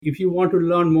If you want to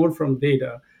learn more from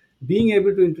data, being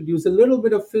able to introduce a little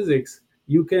bit of physics,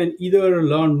 you can either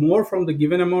learn more from the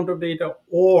given amount of data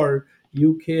or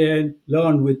you can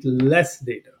learn with less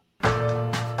data.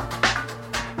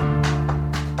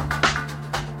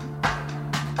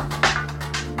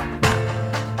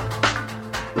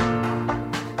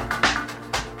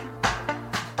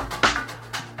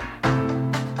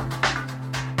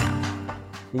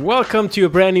 Welcome to a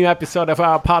brand new episode of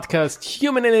our podcast,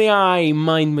 Human and AI,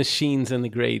 Mind, Machines, and the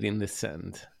Great in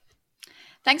Descent.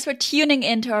 Thanks for tuning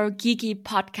into our geeky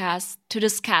podcast to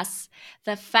discuss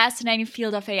the fascinating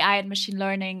field of AI and machine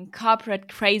learning, corporate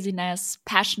craziness,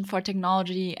 passion for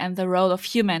technology, and the role of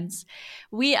humans.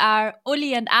 We are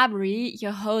Uli and Abri,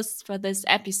 your hosts for this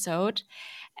episode,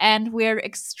 and we're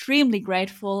extremely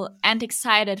grateful and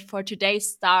excited for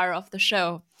today's star of the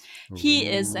show. He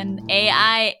is an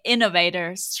AI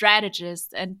innovator,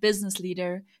 strategist, and business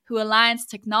leader who aligns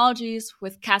technologies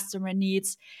with customer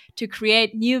needs to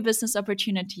create new business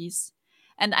opportunities.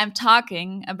 And I'm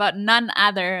talking about none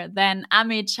other than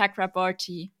Amit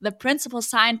Chakraborty, the principal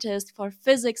scientist for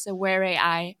physics-aware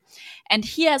AI. And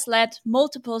he has led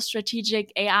multiple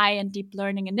strategic AI and deep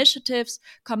learning initiatives,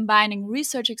 combining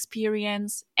research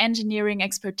experience, engineering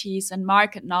expertise, and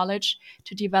market knowledge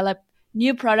to develop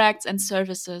new products and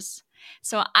services.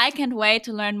 So I can't wait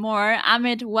to learn more.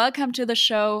 Amit, welcome to the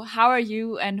show. How are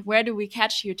you and where do we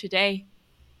catch you today?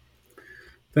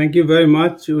 Thank you very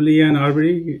much, Uli and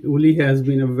Arbery. Uli has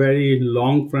been a very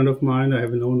long friend of mine. I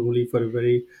have known Uli for a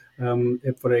very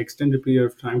for an extended period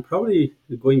of time, probably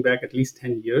going back at least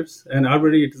 10 years. And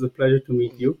Arbery, it is a pleasure to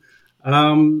meet you.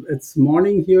 It's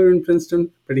morning here in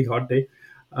Princeton, pretty hot day.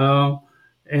 Uh,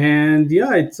 and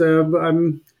yeah,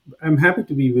 I'm happy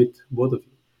to be with both of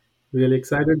you. Really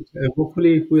excited.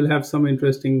 Hopefully, we'll have some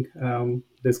interesting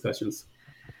discussions.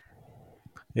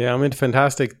 Yeah, I mean,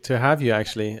 fantastic to have you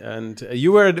actually. And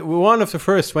you were one of the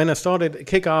first when I started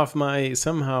kick off my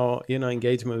somehow,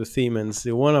 engagement with Siemens.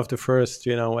 One of the first,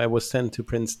 I was sent to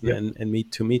Princeton Yeah. and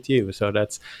meet you. So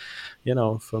that's,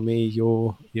 for me,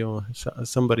 you're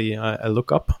somebody I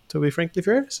look up, to be frankly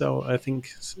fair. So I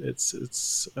think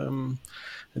it's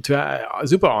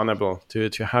super honorable to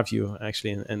have you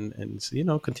actually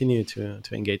and continue to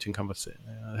engage in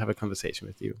have a conversation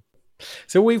with you.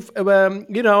 So we've,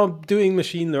 doing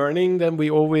machine learning, then we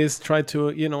always try to,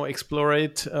 explore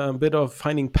it, a bit of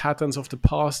finding patterns of the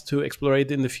past to explore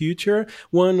it in the future.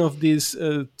 One of these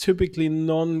typically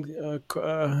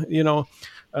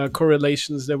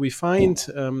correlations that we find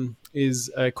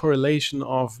is a correlation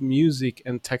of music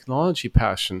and technology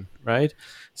passion, right?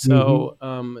 Hmm. So,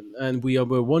 and we're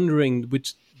wondering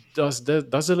which does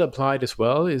it apply as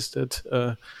well? Is that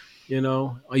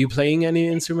are you playing any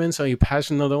instruments? Are you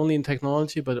passionate not only in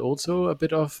technology but also a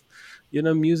bit of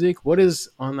music? What is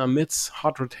on Amit's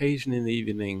hot rotation in the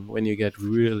evening when you get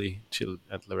really chilled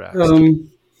and relaxed? Um,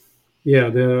 Yeah,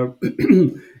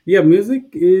 yeah, music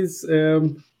is.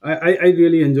 I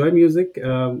really enjoy music,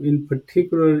 in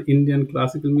particular Indian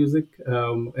classical music,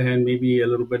 and maybe a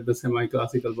little bit the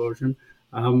semi-classical version.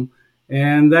 Um,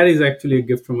 and that is actually a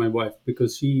gift from my wife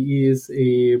because she is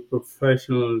a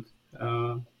professional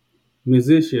uh,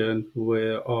 musician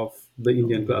of the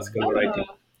Indian classical variety.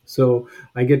 So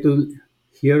I get to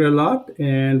hear a lot,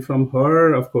 and from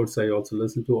her, of course, I also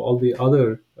listen to all the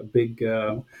other big,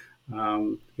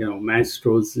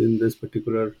 maestros in this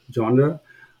particular genre.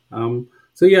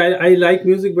 So yeah, I like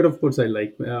music, but of course, I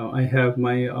have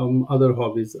my other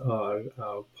hobbies are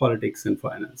politics and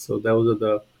finance. So those are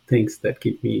the things that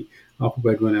keep me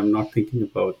occupied when I'm not thinking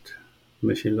about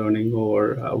machine learning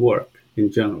or work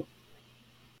in general.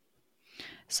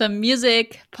 So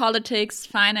music, politics,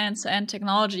 finance, and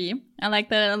technology. I like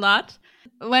that a lot.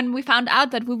 When we found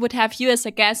out that we would have you as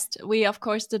a guest, we of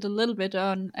course did a little bit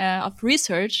of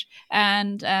research,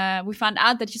 and we found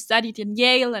out that you studied in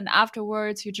Yale, and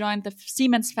afterwards you joined the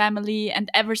Siemens family, and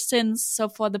ever since, so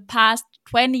for the past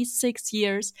 26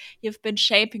 years, you've been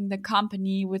shaping the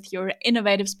company with your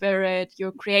innovative spirit,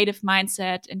 your creative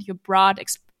mindset, and your broad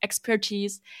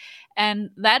expertise. And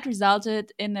that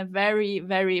resulted in a very,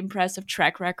 very impressive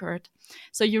track record.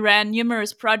 So you ran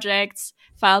numerous projects,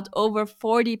 filed over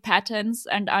 40 patents,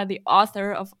 and are the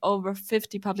author of over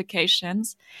 50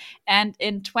 publications. And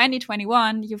in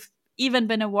 2021, you've even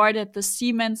been awarded the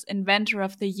Siemens Inventor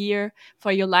of the Year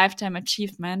for your lifetime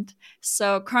achievement.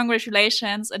 So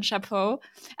congratulations and chapeau.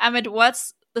 Amit,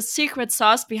 what's the secret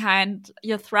sauce behind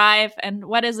your thrive, and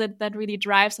what is it that really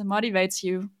drives and motivates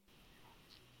you?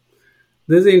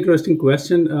 This is an interesting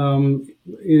question.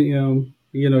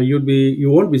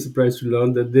 You won't be surprised to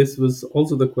learn that this was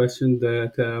also the question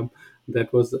that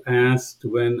was asked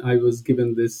when I was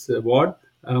given this award.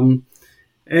 And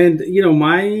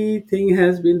my thing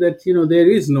has been that there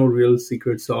is no real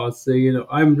secret sauce.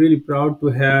 I'm really proud to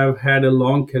have had a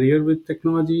long career with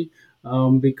technology,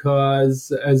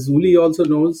 because as Uli also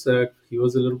knows, he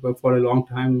was a little bit for a long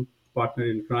time partner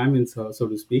in crime, and so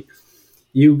to speak.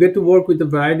 You get to work with a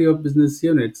variety of business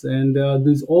units, and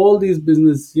all these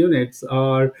business units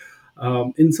are,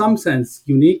 in some sense,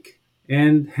 unique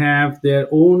and have their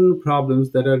own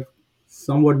problems that are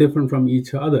somewhat different from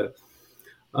each other.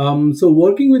 So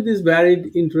working with these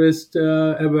varied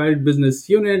business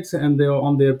units and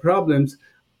on their problems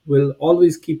will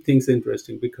always keep things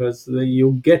interesting, because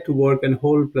you get to work on a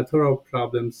whole plethora of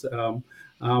problems,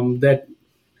 that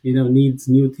needs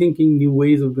new thinking, new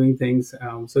ways of doing things.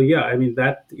 So yeah, I mean,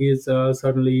 that is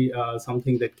certainly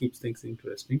something that keeps things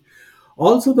interesting.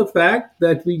 Also, the fact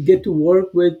that we get to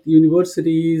work with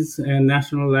universities and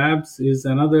national labs is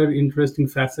another interesting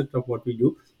facet of what we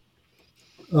do.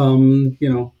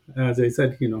 As I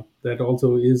said, that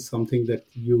also is something that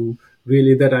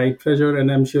I treasure,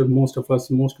 and I'm sure most of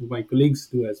my colleagues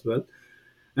do as well.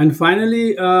 And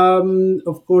finally,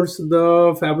 of course,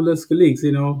 the fabulous colleagues.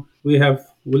 We have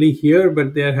Willie here,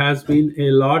 but there has been a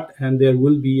lot, and there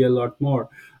will be a lot more.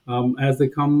 As they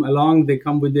come along, they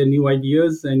come with their new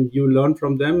ideas, and you learn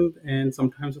from them. And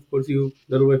sometimes, of course, you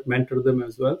little bit mentor them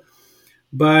as well.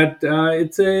 But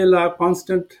it's a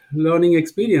constant learning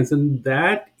experience, and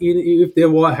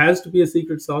if has to be a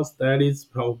secret sauce, that is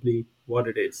probably what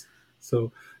it is.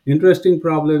 So interesting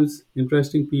problems,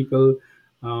 interesting people,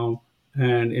 um,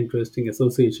 and interesting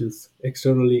associations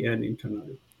externally and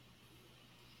internally.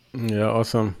 Yeah,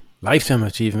 awesome. Lifetime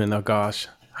achievement. Oh gosh.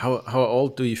 How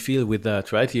old do you feel with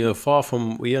that, right? You're far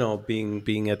from,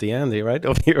 being at the end, right,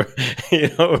 of your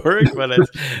work, but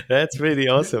that's really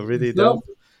awesome, really So dope.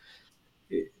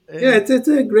 yeah, Eh, it's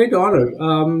a great honor.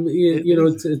 It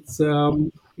is.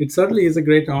 It certainly is a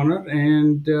great honor,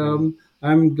 and Mm.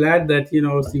 I'm glad that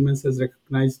Siemens has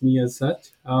recognized me as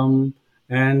such.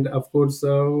 And of course,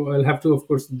 I'll have to. Of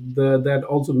course, that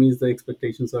also means the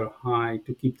expectations are high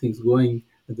to keep things going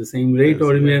at the same rate Yes,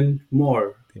 or yeah. even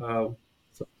more.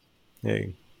 So, Yeah,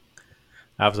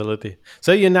 absolutely.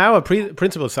 So you're now a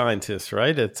principal scientist,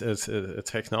 right? It's a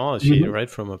technology, mhm, right,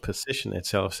 from a position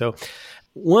itself. So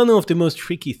one of the most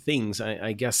tricky things,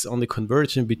 I guess, on the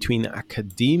conversion between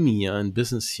academia and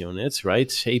business units,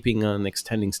 right, shaping and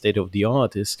extending state of the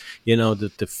art is,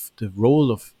 the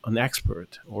role of an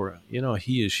expert, or,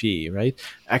 he or she, right,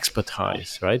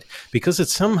 expertise, right, because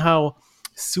it's somehow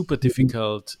super mhm.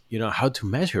 difficult, how to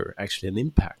measure actually an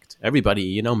impact.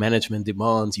 Everybody, management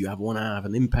demands you want to have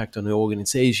an impact on the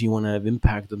organization, you want to have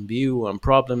impact on view, on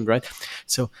problem, right?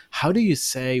 So how do you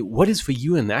say what is for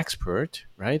you an expert,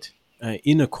 right?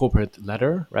 In a corporate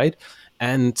ladder, right?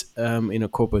 And in a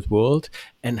corporate world,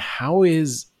 and how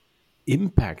is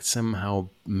impact somehow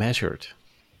measured?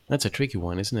 That's a tricky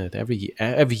one, isn't it?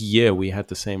 Every year we had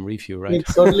the same review, right? It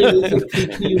certainly is a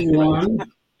tricky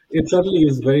one. It certainly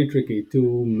is very tricky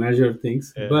to measure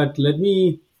things. Yeah. But let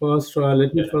me first try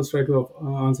to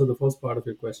answer the first part of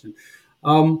your question.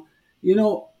 Um,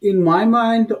 in my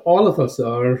mind, all of us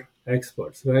are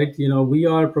experts, right? We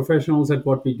are professionals at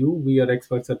what we do. We are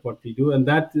experts at what we do, and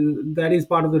that is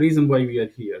part of the reason why we are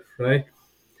here, right?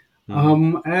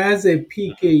 Mm, As a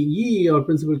PKE or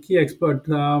principal key expert,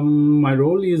 my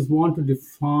role is one to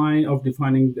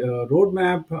defining the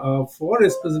roadmap for a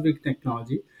specific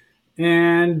technology,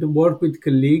 and work with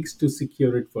colleagues to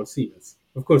secure it for Siemens.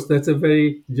 Of course, that's a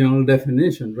very general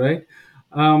definition, right?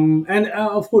 And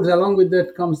of course, along with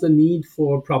that comes the need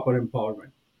for proper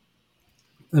empowerment.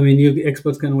 I mean, you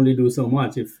experts can only do so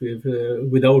much if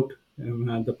without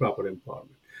the proper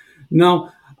empowerment.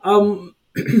 Now,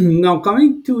 now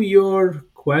coming to your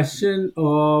question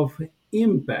of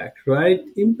impact, right?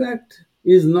 Impact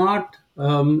needs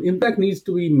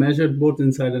to be measured both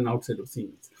inside and outside of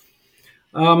Siemens.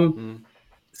 Um, mm,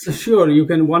 so sure, you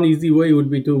can. One easy way would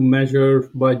be to measure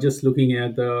by just looking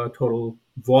at the total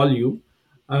volume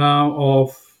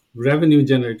of revenue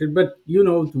generated. But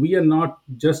we are not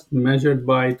just measured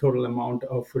by total amount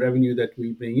of revenue that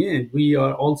we bring in. We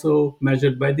are also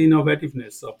measured by the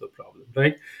innovativeness of the problem.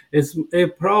 Right? It's a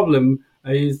problem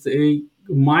is a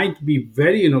might be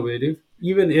very innovative,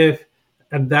 even if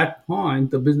at that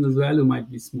point the business value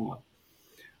might be small.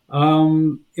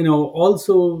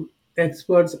 Also,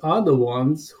 experts are the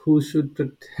ones who should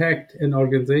protect an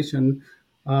organization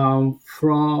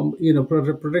from,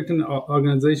 protect an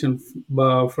organization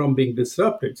from being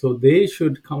disrupted. So they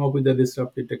should come up with the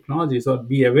disruptive technologies, or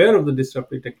be aware of the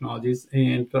disruptive technologies,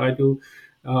 and try to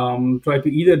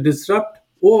either disrupt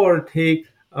or take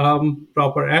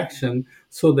proper action,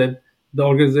 so that the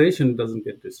organization doesn't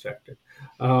get distracted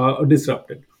or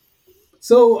disrupted.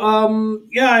 So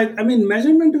yeah, I mean,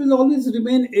 measurement will always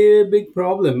remain a big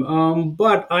problem.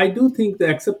 But I do think the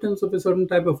acceptance of a certain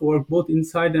type of work, both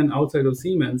inside and outside of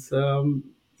Siemens,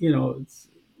 it's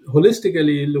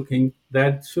holistically looking,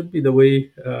 that should be the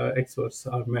way experts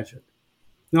are measured.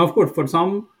 Now, of course, for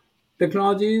some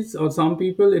technologies or some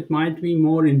people, it might be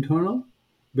more internal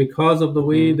because of the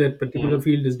way Mm, that particular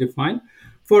field is defined.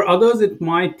 For others, it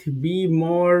might be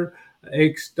more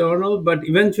external, but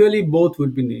eventually both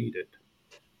would be needed.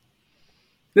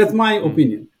 That's my mm.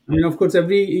 opinion. I mean, of course,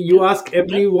 every you ask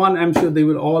everyone, I'm sure they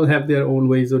will all have their own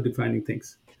ways of defining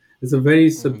things. It's a very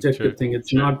True. subjective thing.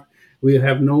 It's not. We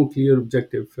have no clear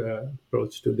objective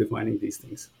approach to defining these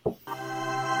things.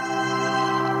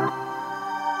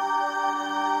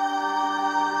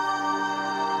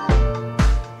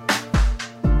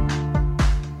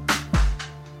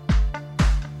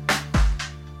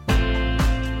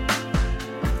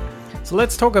 So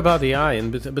let's talk about AI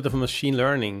and a bit of machine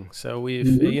learning. So we've,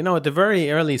 Mhm. at the very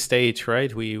early stage,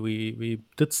 right? We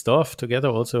did stuff together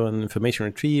also on information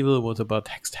retrieval. Was about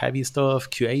text heavy stuff,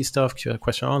 QA stuff,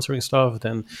 question answering stuff.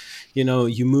 Then,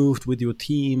 you moved with your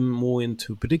team more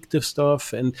into predictive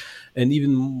stuff, and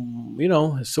even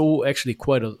so actually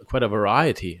quite a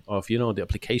variety of the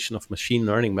application of machine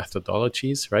learning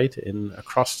methodologies, right? In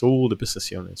across all the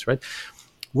business units, right?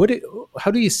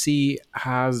 How do you see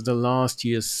has the last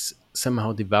years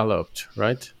somehow developed,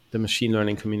 right? The machine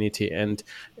learning community, and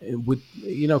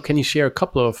can you share a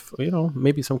couple of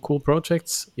maybe some cool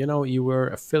projects you were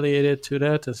affiliated to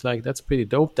that? It's like that's pretty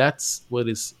dope. That's what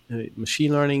is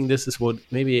machine learning. This is what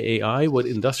maybe AI, what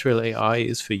industrial AI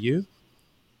is for you.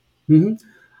 Mhm.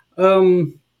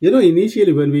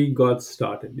 Initially when we got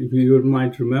started, if you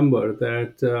might remember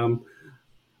that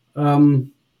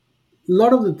um, a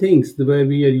lot of the things the way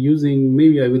we are using,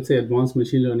 maybe I would say advanced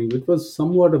machine learning, it was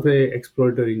somewhat of a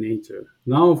exploratory nature.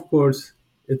 Now, of course,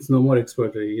 it's no more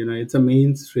exploratory. It's a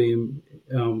mainstream.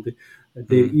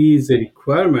 There Mm, is a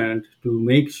requirement to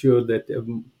make sure that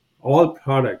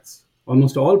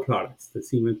almost all products that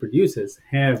Siemens produces,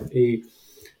 have a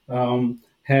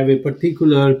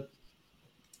particular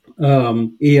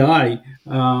AI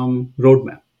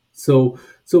roadmap. So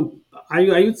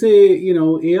I would say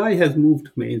AI has moved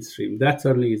mainstream. That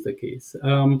certainly is the case.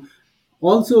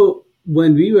 Also,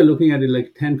 when we were looking at it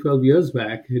like 10, 12 years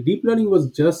back, deep learning was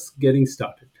just getting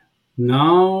started.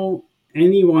 Now,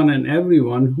 anyone and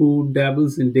everyone who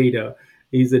dabbles in data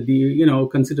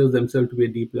considers themselves to be a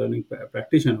deep learning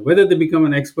practitioner. Whether they become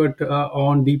an expert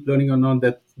on deep learning or not,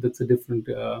 that's a different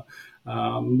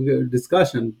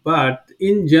discussion. But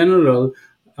in general,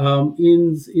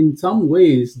 in some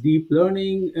ways, deep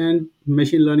learning and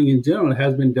machine learning in general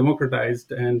has been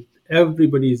democratized, and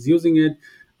everybody is using it.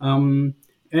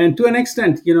 And to an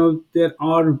extent, there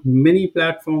are many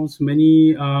platforms,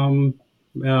 many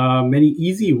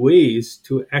easy ways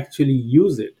to actually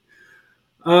use it.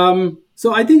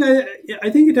 So I think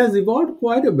it has evolved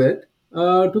quite a bit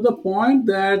to the point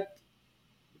that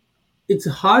it's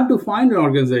hard to find an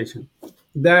organization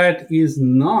that is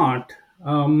not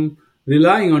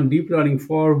relying on deep learning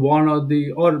for one or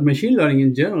the or machine learning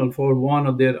in general for one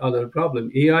or their other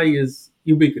problem. AI is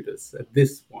ubiquitous at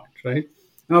this point, right?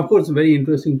 Now, of course, very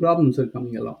interesting problems are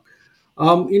coming along.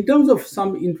 In terms of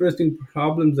some interesting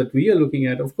problems that we are looking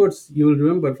at, of course, you will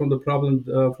remember from the problem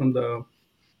from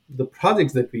the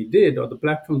projects that we did or the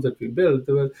platforms that we built,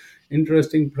 there were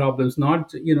interesting problems,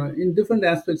 not in different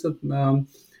aspects of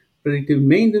predictive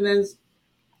maintenance.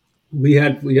 We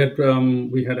had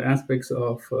aspects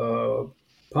of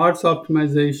parts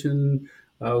optimization.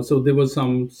 So there was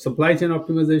some supply chain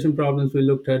optimization problems we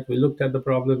looked at. We looked at the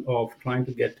problem of trying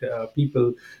to get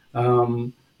people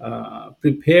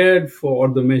prepared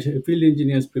for field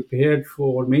engineers prepared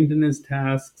for maintenance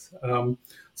tasks.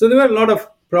 So there were a lot of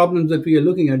problems that we are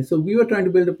looking at. So we were trying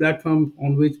to build a platform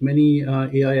on which many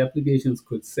AI applications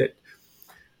could sit.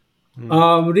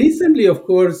 mm, Recently, of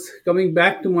course, coming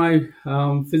back to my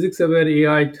physics-aware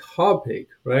AI topic,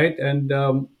 right? And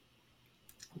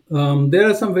there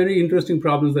are some very interesting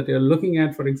problems that you're looking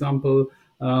at. For example,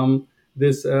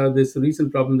 this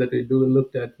recent problem that we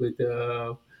looked at with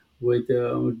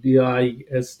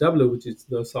DISW, which is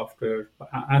the software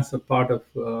as a part of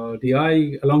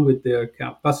DI, along with their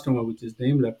customer, which is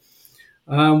Daimler.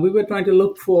 We were trying to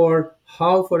look for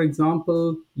how, for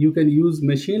example, you can use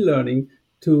machine learning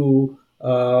to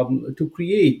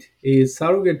create a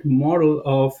surrogate model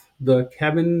of the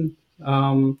cabin,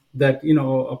 that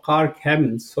a car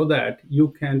cabin, so that you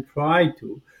can try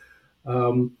to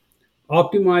um,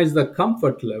 optimize the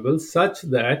comfort level such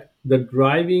that the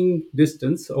driving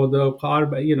distance or the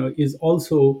car, is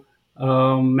also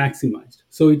maximized.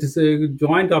 So it is a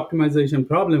joint optimization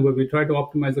problem where we try to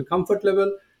optimize the comfort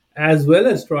level as well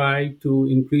as try to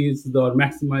increase or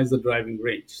maximize the driving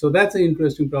range. So that's an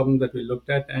interesting problem that we looked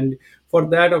at. And for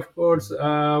that, of course,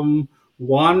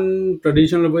 one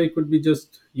traditional way could be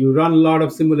just you run a lot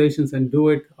of simulations and do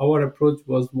it. Our approach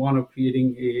was one of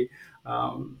creating a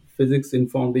physics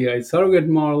informed AI surrogate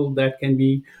model that can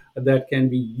be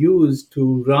used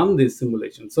to run this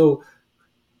simulation. So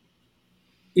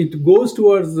it goes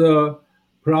towards the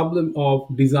problem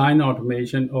of design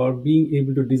automation or being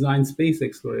able to design space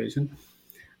exploration.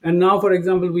 And now, for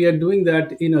example, we are doing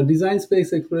that. Design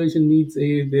space exploration needs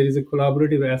there is a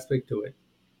collaborative aspect to it,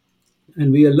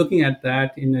 and we are looking at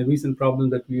that in a recent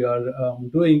problem that we are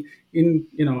doing in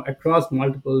across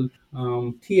multiple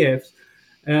TFs.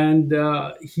 And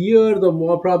here the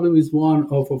more problem is one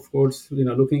of course,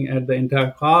 looking at the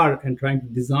entire car and trying to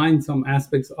design some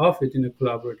aspects of it in a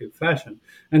collaborative fashion.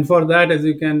 And for that, as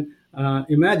you can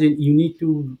imagine, you need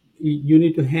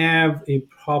to have a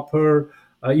proper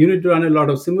you need to run a lot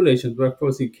of simulations, but of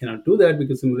course you cannot do that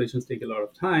because simulations take a lot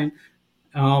of time.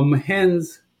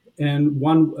 Hence, and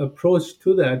one approach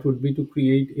to that would be to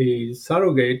create a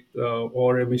surrogate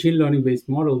or a machine learning based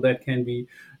model that can be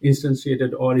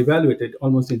instantiated or evaluated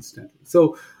almost instantly.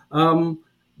 So,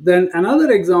 then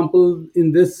another example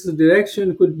in this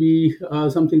direction could be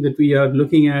something that we are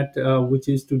looking at, which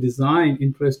is to design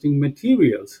interesting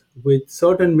materials with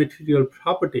certain material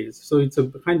properties. So it's a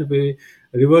kind of a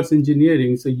reverse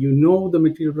engineering. So the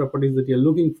material properties that you're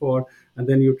looking for, and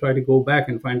then you try to go back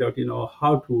and find out,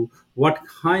 what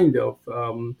kind of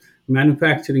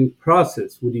manufacturing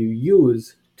process would you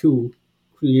use to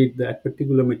create that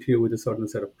particular material with a certain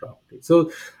set of properties.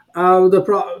 So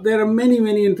there are many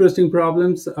many interesting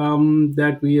problems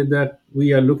that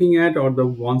we are looking at, or the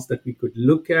ones that we could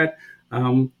look at.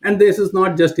 And this is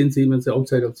not just in Siemens,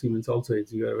 outside of Siemens also,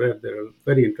 as you are aware, there are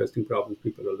very interesting problems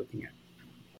people are looking at.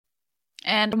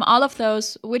 And from all of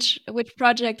those, which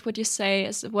project would you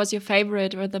say was your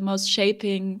favorite or the most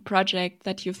shaping project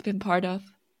that you've been part of?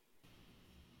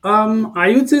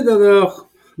 I would say that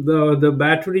the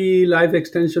battery life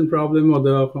extension problem,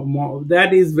 or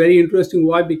that is very interesting.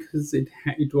 Why? Because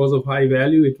it was of high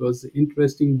value. It was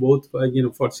interesting both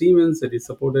for Siemens. That is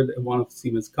supported one of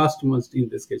Siemens customers, in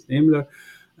this case Daimler,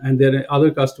 and there are other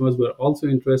customers were also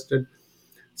interested.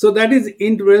 So that is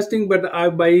interesting, but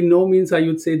by no means I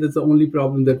would say that's the only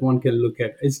problem that one can look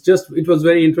at. It was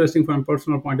very interesting from a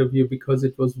personal point of view because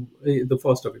it was the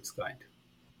first of its kind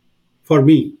for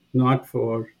me, not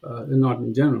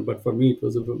in general, but for me it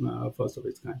was a first of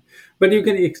its kind. But you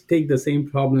can take the same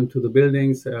problem to the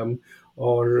buildings,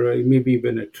 or maybe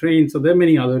even a train. So there are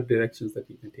many other directions that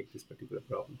you can take this particular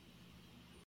problem.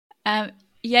 Um,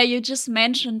 yeah, you just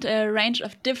mentioned a range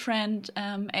of different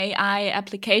AI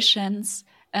applications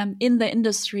in the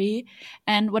industry.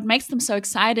 And what makes them so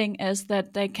exciting is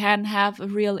that they can have a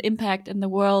real impact in the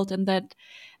world, and that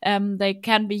they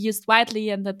can be used widely,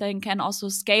 and that they can also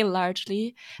scale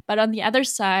largely. But on the other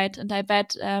side, and I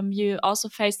bet you also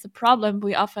face the problem,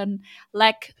 we often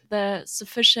lack the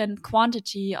sufficient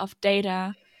quantity of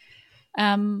data,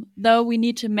 though we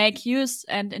need to make use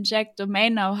and inject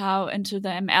domain know-how into the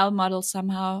ML model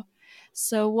somehow.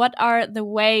 So what are the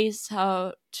ways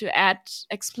how to add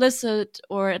explicit,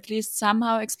 or at least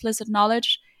somehow explicit,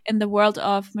 knowledge in the world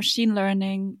of machine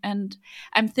learning? And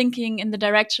I'm thinking in the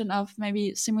direction of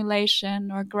maybe simulation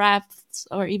or graphs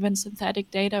or even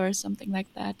synthetic data or something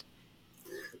like that.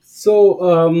 So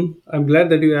I'm glad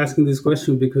that you're asking this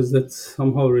question, because that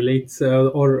somehow relates,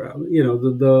 or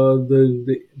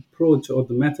the approach or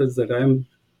the methods that I'm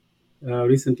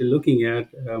recently looking at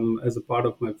as a part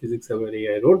of my physics over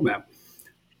AI roadmap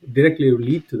directly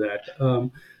lead to that.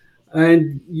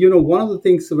 And one of the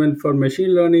things, when for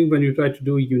machine learning, when you try to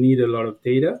do, you need a lot of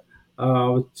data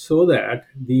so that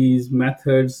these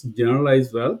methods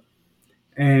generalize well,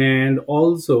 and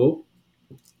also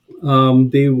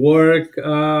they work.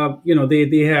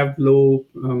 They have low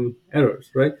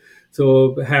errors, right?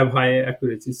 So have high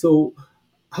accuracy. So,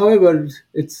 however,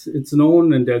 it's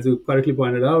known, and as you correctly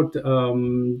pointed out,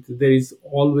 there is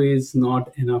always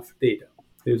not enough data.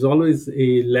 There's always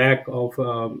a lack of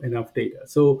enough data.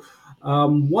 So,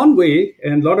 one way,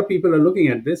 and a lot of people are looking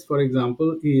at this, for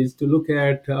example, is to look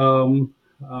at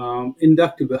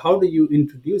inductive. How do you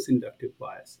introduce inductive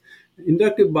bias?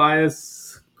 Inductive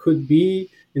bias could be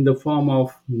in the form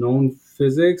of known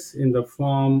physics, in the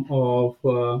form of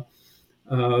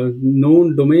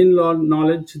known domain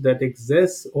knowledge that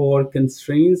exists, or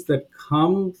constraints that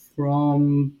come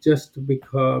from just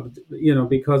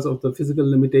because of the physical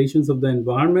limitations of the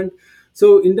environment.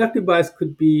 So inductive bias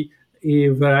could be a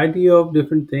variety of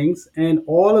different things, and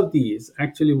all of these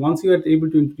actually, once you are able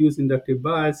to introduce inductive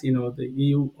bias,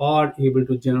 you are able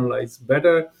to generalize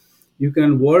better. You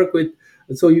can work with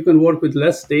you can work with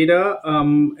less data,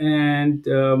 and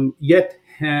yet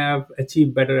have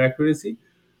achieve better accuracy,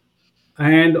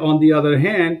 and on the other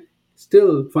hand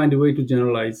still find a way to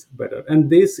generalize better. And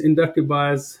these inductive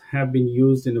bias have been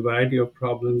used in a variety of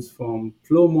problems, from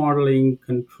flow modeling,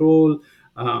 control,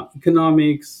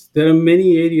 economics. There are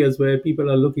many areas where people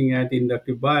are looking at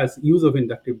inductive bias, use of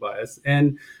inductive bias.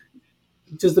 And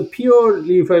just the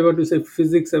purely, if I were to say,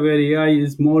 physics aware AI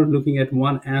is more looking at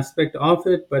one aspect of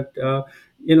it, but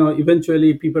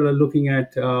eventually people are looking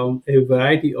at a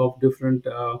variety of different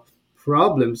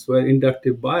problems where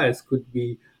inductive bias could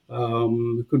be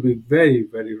very,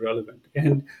 very relevant.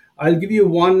 And I'll give you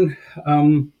one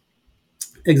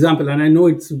example, and I know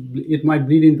it might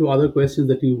bleed into other questions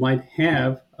that you might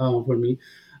have for me.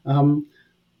 Um,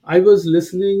 I was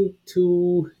listening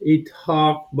to a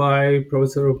talk by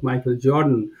Professor Michael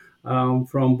Jordan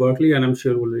from Berkeley, and I'm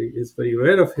sure Ulrich is very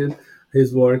aware of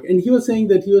his work. And he was saying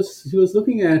that he was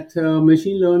looking at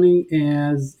machine learning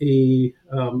as a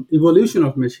evolution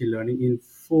of machine learning in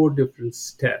four different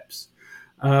steps.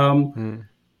 Um, Mm.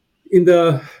 in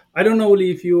the I don't know,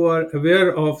 Uli, if you are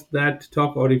aware of that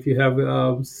talk, or if you have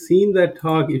seen that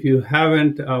talk. If you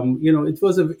haven't,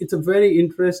 it's a very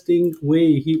interesting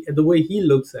way the way he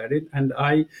looks at it, and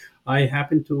I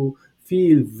happen to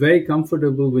feel very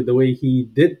comfortable with the way he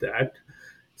did that.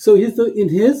 So in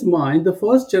his mind, the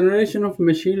first generation of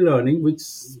machine learning, which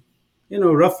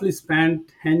roughly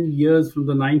spanned 10 years from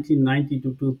the 1990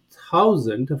 to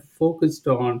 2000, focused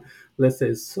on, let's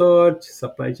say, search,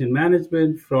 supply chain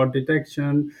management, fraud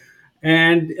detection.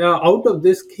 And out of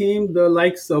this came the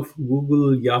likes of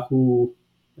Google, Yahoo,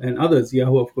 and others.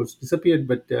 Yahoo, of course, disappeared,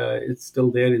 but it's still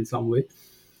there in some way.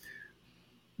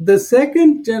 The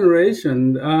second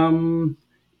generation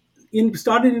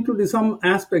started into some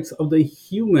aspects of the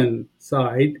human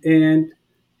side, and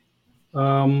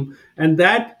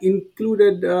that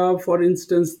included, for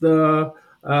instance, that's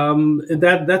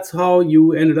how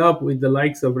you ended up with the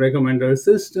likes of recommender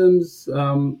systems,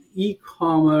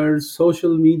 e-commerce,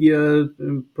 social media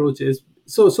approaches.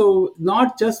 So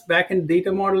not just backend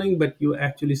data modeling, but you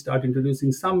actually start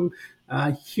introducing some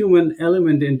human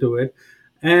element into it.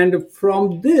 And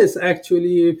from this,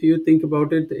 actually, if you think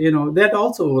about it, that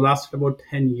also lasted about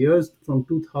 10 years, from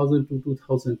 2000 to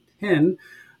 2010.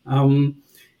 Um,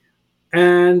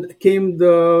 and came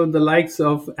the likes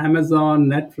of Amazon,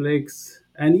 Netflix,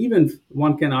 and even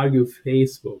one can argue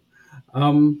Facebook,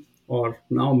 or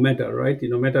now Meta, right?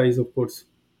 Meta is, of course,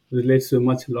 relates to a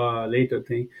much later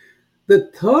thing. The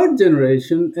third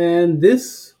generation, and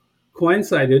this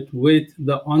coincided with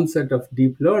the onset of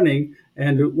deep learning.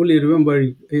 And Uli,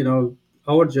 remember,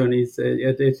 our journeys,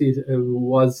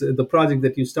 was the project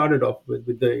that you started off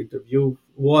with the interview,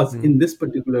 was Mm. in this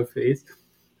particular phase.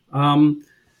 Um,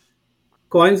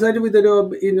 Coincided with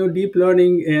the deep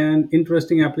learning and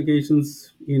interesting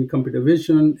applications in computer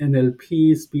vision,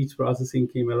 NLP, speech processing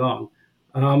came along.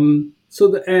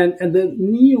 So and the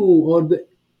new, or the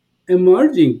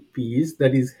emerging piece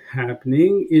that is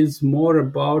happening is more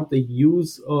about the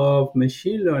use of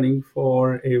machine learning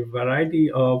for a variety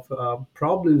of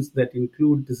problems that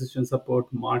include decision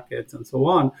support, markets, and so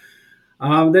on.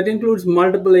 That includes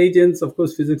multiple agents. Of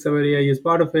course, physics aware AI is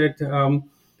part of it.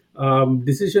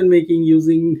 Decision making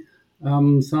using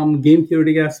some game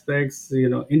theoretic aspects,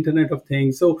 Internet of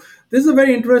Things. So this is a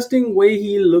very interesting way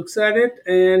he looks at it,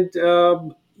 and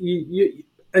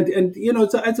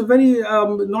it's a very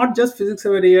not just physics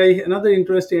aware AI. Another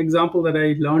interesting example that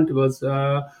I learned was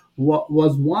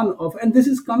one of, and this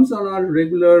is comes on our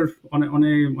regular on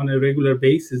a regular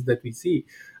basis that we see.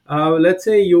 Let's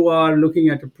say you are looking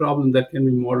at a problem that can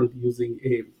be modeled using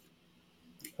a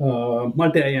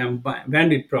multi-IAM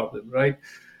bandit problem, right?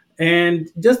 And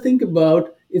just think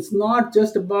about, it's not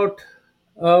just about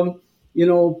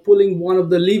pulling one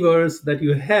of the levers that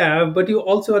you have, but you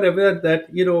also are aware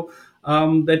that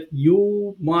that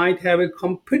you might have a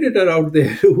competitor out there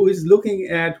who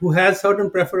has certain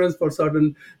preference for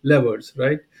certain levers,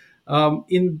 right?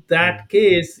 In Mm. that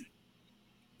case,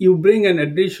 you bring an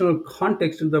additional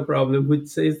context to the problem, which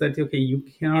says that, okay, you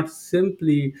cannot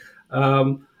simply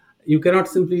you cannot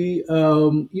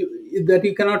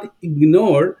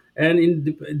ignore,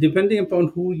 and depending upon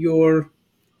who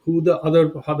the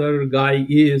other guy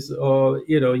is, or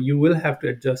you will have to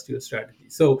adjust your strategy.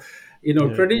 So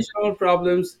Yeah. traditional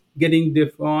problems getting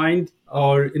defined,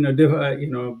 or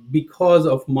because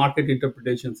of market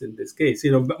interpretations. In this case,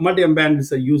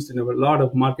 multi-bandits are used in a lot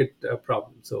of market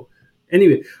problems. So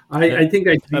anyway, Uh, I think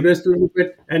I uh, digressed a little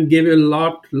bit and gave a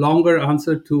lot longer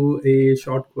answer to a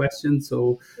short question.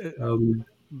 So um,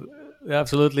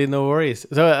 Absolutely, no worries.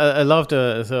 So I love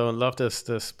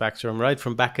this spectrum, right,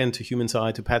 from backend to human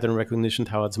side to pattern recognition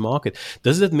towards market.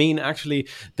 Does that mean actually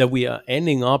that we are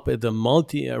ending up at the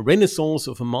multi renaissance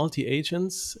of a multi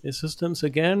agents systems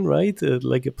again, right?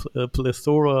 Like a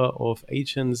plethora of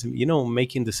agents,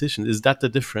 making decisions. Is that the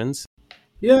difference?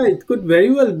 Yeah, it could very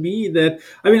well be that.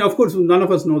 I mean, of course, none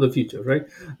of us know the future, right?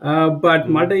 But Mm,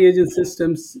 multi-agent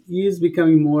systems is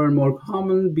becoming more and more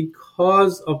common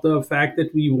because of the fact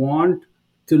that we want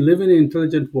to live in an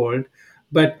intelligent world,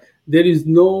 but there is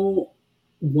no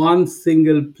one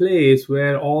single place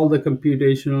where all the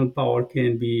computational power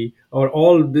can be, or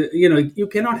all the, you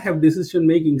cannot have decision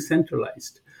making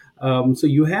centralized. So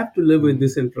you have to live with mm,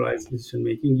 decentralized decision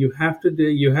making. You have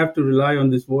to rely on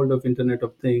this world of Internet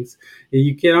of Things.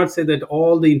 You cannot say that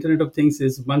all the Internet of Things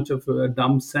is a bunch of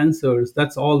dumb sensors.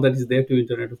 That's all that is there to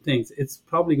Internet of Things. It's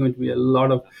probably going to be a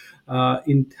lot of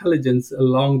intelligence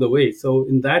along the way. So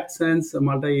in that sense,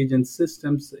 multi-agent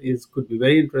systems is could be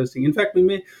very interesting. In fact, we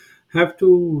may have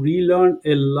to relearn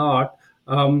a lot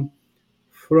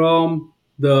from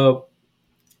the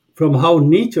from how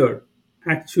nature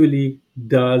actually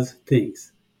does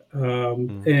things.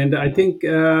 mm, And I think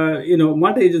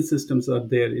multi-agent systems are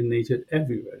there in nature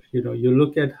everywhere. You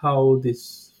look at how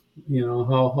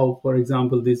how, for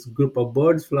example, this group of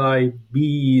birds fly,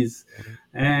 bees, mm,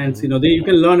 ants. mm. You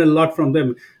can learn a lot from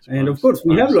them, and of Sparks. course,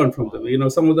 we have learned from them.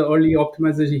 Some of the early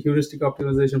optimization, heuristic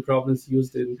optimization problems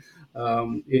used in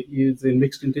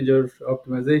mixed integer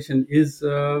optimization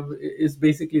is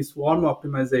basically swarm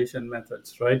optimization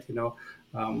methods, right?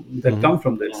 That Mhm. come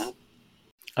from this.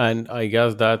 And I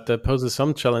guess that poses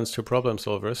some challenge to problem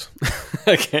solvers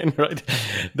again, right?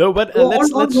 No, but Or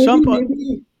let's jump on.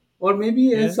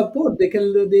 maybe as Yeah. support,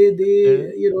 Yeah.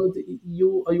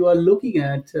 you are looking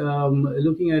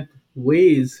at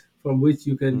ways from which Mm,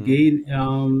 you can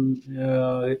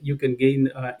gain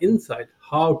insight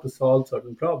how to solve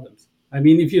certain problems. I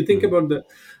mean, if you think mm, about the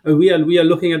we are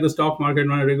looking at the stock market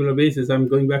on a regular basis. I'm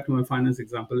going back to my finance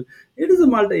example. It is a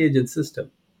multi-agent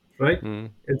system, right? mm,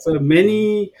 It's a mm,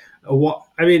 many.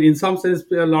 I mean, in some sense,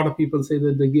 a lot of people say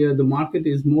that the market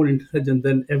is more intelligent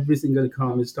than every single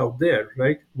economist out there,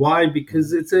 right? Why?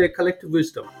 Because mm. it's a collective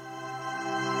wisdom.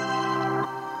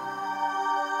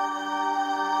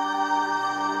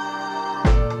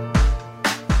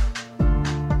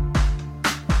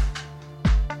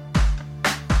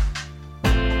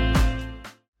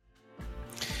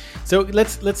 So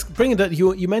let's bring it that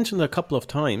you mentioned a couple of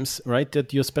times, right,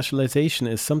 that your specialization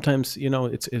is sometimes,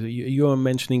 it's you're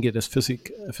mentioning it as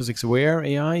physics aware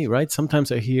AI, right?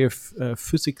 Sometimes I hear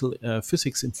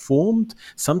physics informed.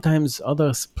 Sometimes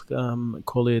others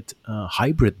call it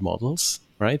hybrid models,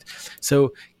 right?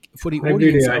 So for the Hybrid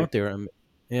audience AI. out there,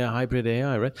 yeah, hybrid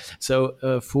AI, right? So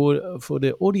for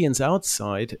the audience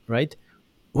outside, right?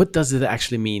 What does it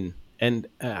actually mean? And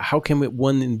how can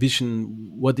one envision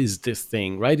what is this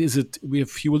thing, right? Is it we're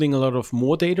fueling a lot of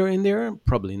more data in there?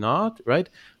 Probably not, right?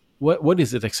 What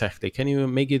is it exactly? Can you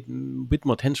make it a bit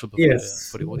more tangible for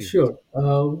Yes, the audience? sure.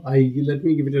 I Let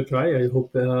me give it a try. I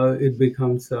hope it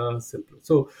becomes simpler.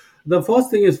 So the first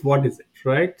thing is, what is it,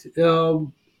 right?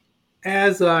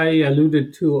 As I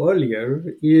alluded to earlier,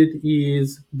 it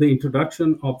is the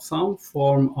introduction of some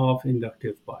form of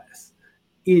inductive bias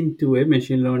into a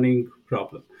machine learning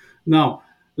problem. Now,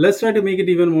 let's try to make it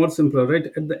even more simpler, right?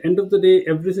 At the end of the day,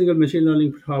 every single machine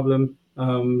learning problem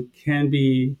can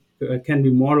be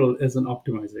modeled as an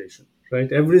optimization,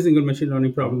 right? Every single machine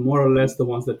learning Mm, problem, more or less the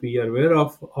ones that we are aware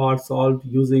of, are solved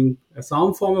using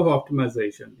some form of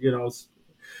optimization.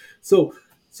 So,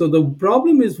 so the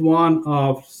problem is one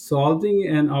of solving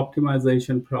an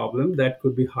optimization problem that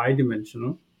could be high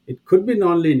dimensional. It could be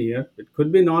nonlinear. It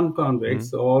could be non-convex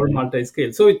mm, or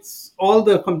multi-scale. So it's all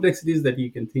the complexities that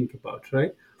you can think about,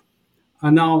 right?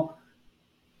 And now,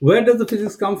 where does the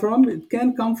physics come from? It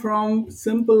can come from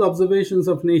simple observations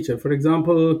of nature. For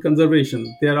example,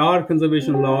 conservation. There are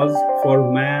conservation laws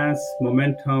for mass,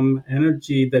 momentum,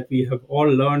 energy that we have all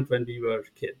learned when we were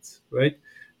kids, right?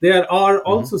 There are mm,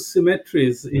 also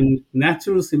symmetries in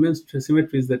natural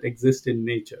symmetries that exist in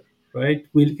nature, right?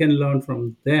 We can learn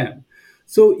from them.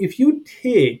 So if you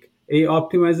take a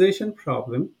optimization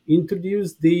problem,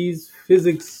 introduce these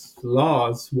physics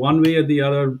laws one way or the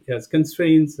other as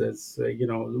constraints, as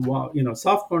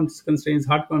soft constraints,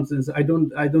 hard constraints. I don't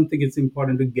think it's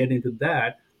important to get into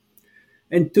that.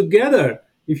 And together,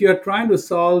 if you are trying to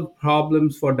solve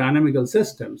problems for dynamical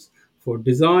systems, for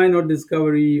design or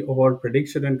discovery or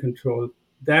prediction and control,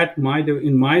 that might,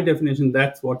 in my definition,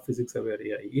 that's what physics aware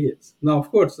AI is. Now,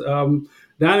 of course,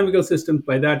 dynamical systems,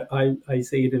 by that I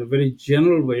say it in a very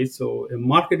general way. So a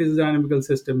market is a dynamical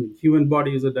system, human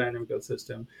body is a dynamical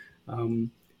system. Um,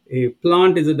 a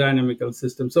plant is a dynamical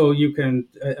system. So you can,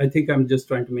 I think I'm just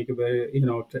trying to make a very,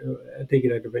 take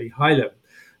it at a very high level.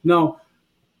 Now,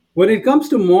 when it comes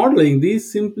to modeling,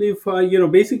 these simplify,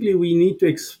 basically we need to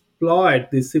exploit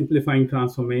these simplifying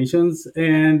transformations.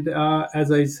 And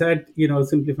as I said,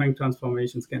 simplifying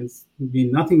transformations can be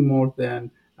nothing more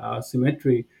than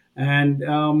symmetry, and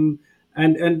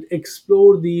and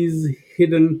explore these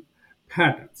hidden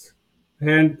patterns.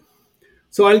 And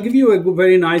so I'll give you a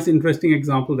very nice, interesting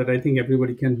example that I think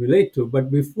everybody can relate to.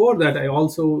 But before that,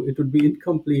 it would be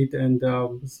incomplete and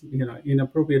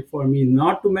inappropriate for me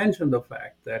not to mention the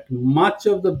fact that much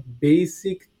of the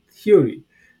basic theory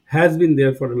has been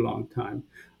there for a long time.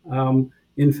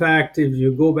 In fact, if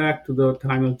you go back to the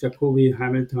time of Jacobi,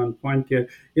 Hamilton, Poincare,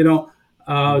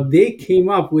 they came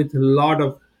up with a lot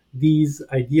of these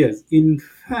ideas. In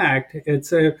fact,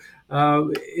 it's a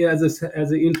as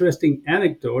an interesting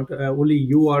anecdote, Uli,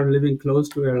 you are living close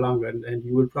to Erlangen, and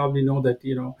you will probably know that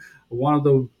one of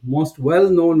the most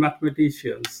well-known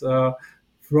mathematicians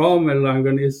from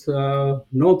Erlangen is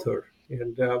Noether,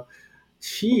 and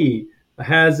she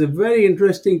has a very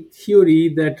interesting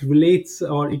theory that relates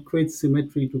or equates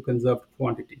symmetry to conserved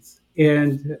quantities.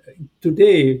 And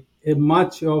today,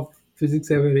 much of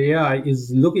physics aware AI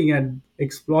is looking at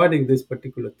exploiting this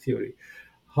particular theory,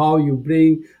 how you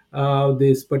bring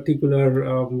this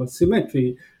particular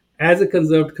symmetry as a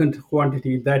conserved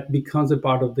quantity that becomes a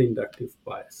part of the inductive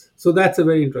bias. So that's a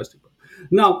very interesting one.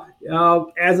 Now,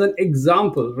 as an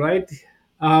example, right?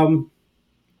 Um,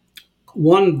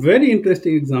 One very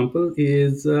interesting example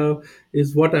is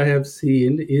what I have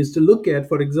seen is to look at,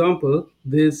 for example,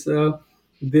 this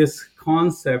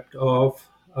concept of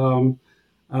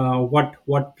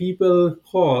what people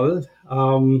call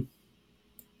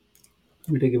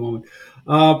let me take a moment.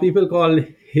 People call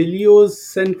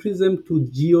heliocentrism to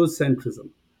geocentrism.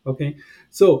 Okay,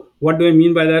 so what do I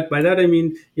mean by that? By that I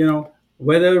mean,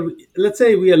 whether, let's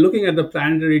say we are looking at the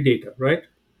planetary data, right?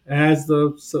 As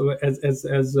the so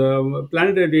as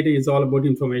planetary data is all about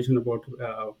information about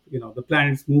the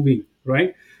planets moving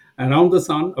right around the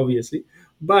sun, obviously.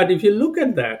 But if you look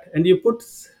at that and you put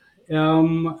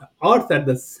Earth at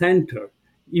the center,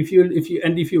 if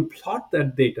you plot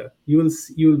that data,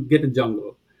 you'll get a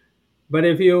jungle. But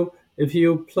if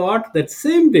you plot that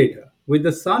same data with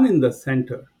the sun in the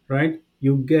center, right,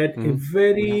 you get a Mm.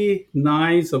 very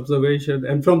nice observation,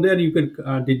 and from there you can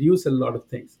deduce a lot of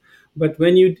things. But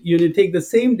when you take the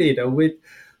same data with,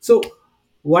 so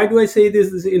why do I say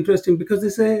this is interesting? Because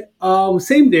it's a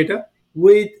same data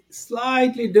with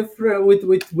slightly different.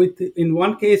 With in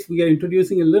one case we are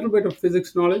introducing a little bit of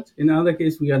physics knowledge. In another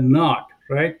case we are not,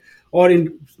 right? Or in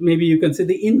maybe you can say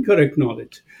the incorrect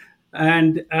knowledge,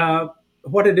 and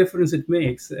what a difference it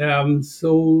makes. So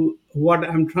what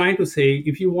I'm trying to say,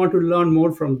 if you want to learn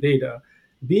more from data,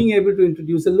 being able to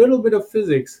introduce a little bit of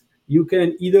physics, you can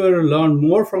either learn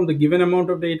more from the given amount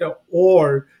of data,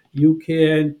 or you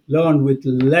can learn with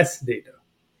less data.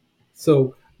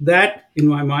 So that, in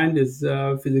my mind, is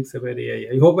physics aware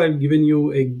AI. I hope I've given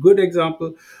you a good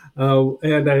example,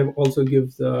 and I also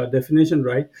give the definition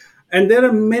right. And there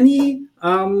are many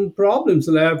problems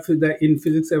left in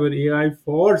physics aware AI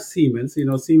for Siemens.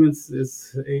 Siemens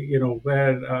is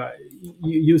where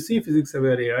you see physics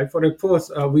aware AI. For of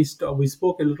course, we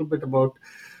spoke a little bit about.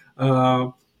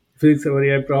 Uh, Physics aware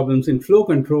AI problems in flow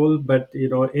control, but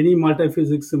any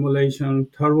multi-physics simulation,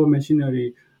 turbo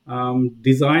machinery,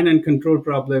 design and control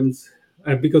problems,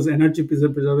 because energy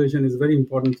preservation is a very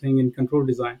important thing in control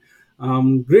design.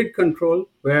 Grid control,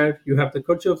 where you have the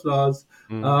Kirchhoff laws,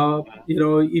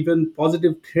 Mm. even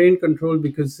positive train control,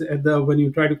 because when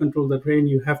you try to control the train,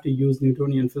 you have to use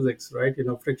Newtonian physics, right?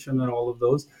 Friction and all of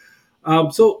those.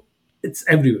 So it's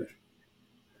everywhere.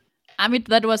 Amit,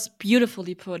 that was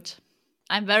beautifully put.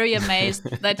 I'm very amazed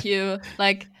that you,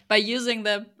 like, by using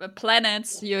the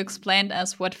planets, you explained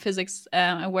us what physics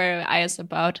aware AI is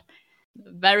about.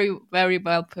 Very, very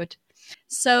well put.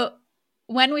 So,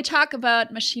 when we talk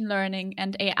about machine learning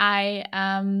and AI,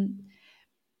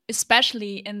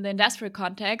 especially in the industrial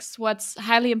context, what's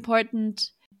highly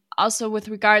important also with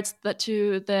regards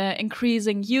to the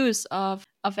increasing use of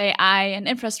AI and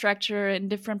infrastructure in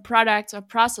different products or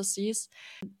processes,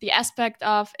 the aspect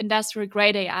of industrial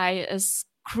grade AI is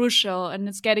crucial and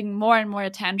it's getting more and more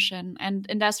attention. And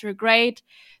industrial grade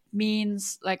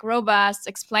means like robust,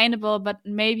 explainable, but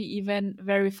maybe even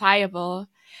verifiable.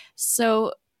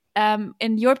 So,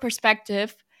 in your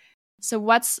perspective, so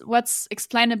what's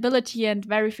explainability and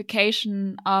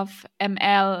verification of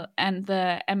ML and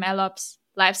the MLOps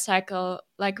life cycle?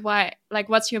 Like why? Like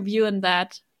what's your view on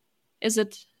that? Is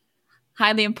it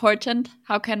highly important?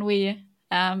 How can we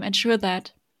ensure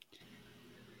that?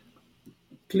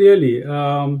 Clearly,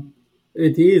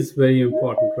 it is very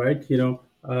important, right?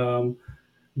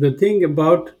 The thing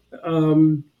about,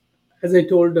 as I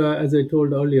told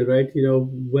earlier, right?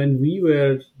 When we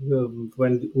were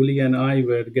when Uli and I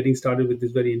were getting started with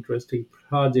this very interesting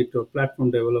project of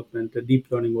platform development, deep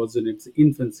learning was in its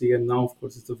infancy, and now, of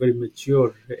course, it's a very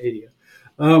mature area.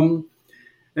 Um,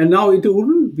 and now it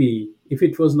wouldn't be, if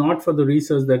it was not for the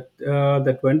research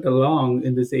that went along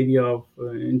in this area of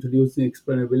introducing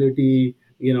explainability,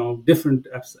 different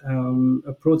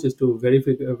approaches to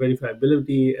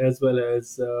verifiability, as well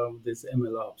as this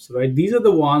MLOps, right? These are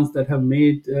the ones that have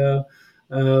made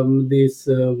this,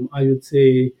 I would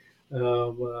say,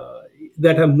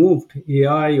 that have moved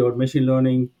AI or machine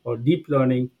learning or deep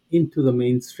learning into the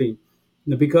mainstream,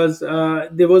 because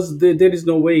there is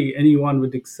no way anyone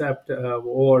would accept,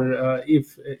 or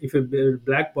if a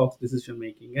black box decision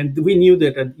making, and we knew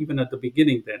that even at the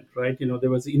beginning, then, right? There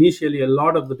was initially a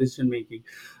lot of the decision making,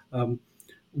 um,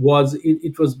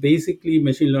 it was basically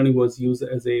machine learning was used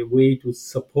as a way to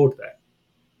support that,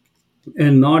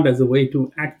 and not as a way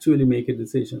to actually make a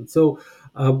decision. So,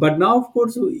 but now, of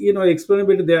course,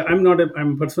 explainability. There,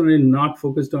 I'm personally not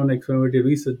focused on explainability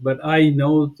research, but I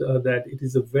know that it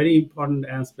is a very important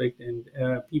aspect, and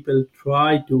people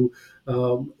try to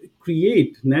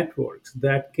create networks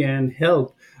that can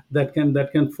help. That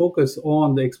can focus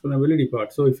on the explainability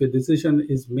part. So, if a decision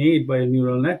is made by a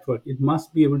neural network, it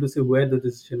must be able to say where the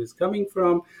decision is coming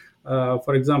from,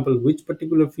 for example, which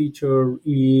particular feature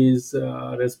is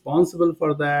responsible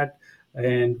for that,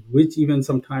 and which, even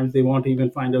sometimes they want to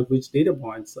even find out which data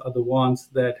points are the ones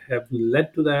that have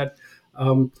led to that.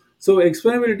 So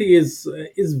explainability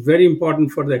is very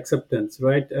important for the acceptance,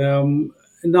 right?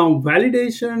 Now,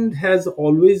 validation has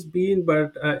always been,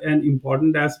 but an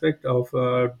important aspect of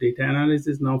data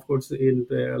analysis. Now, of course,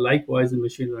 likewise in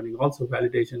machine learning, also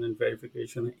validation and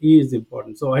verification is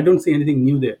important. So I don't see anything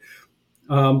new there.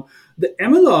 The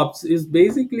MLOps is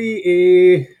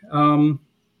basically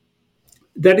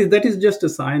that is just a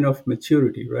sign of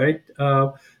maturity, right?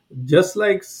 Just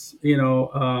like,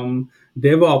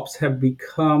 DevOps have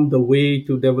become the way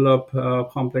to develop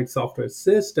complex software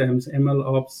systems.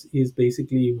 MLOps is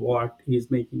basically what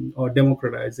is making or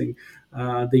democratizing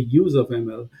the use of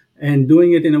ML, and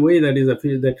doing it in a way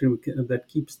that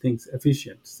keeps things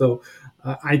efficient. So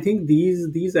I think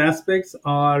these aspects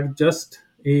are just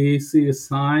a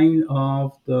sign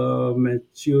of the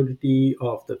maturity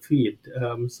of the field.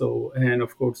 And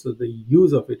of course, the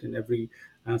use of it in every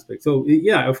aspect. So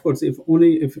yeah, of course, if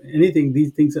anything,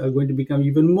 these things are going to become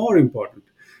even more important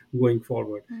going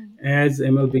forward, Mm. as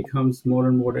ML becomes more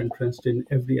and more entrenched in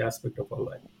every aspect of our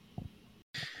life.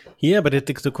 Yeah, but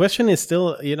the question is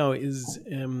still, is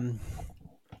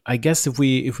I guess if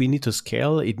we need to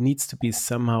scale, it needs to be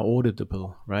somehow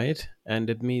auditable, right? And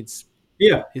it means,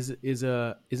 Yeah. is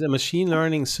a machine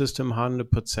learning system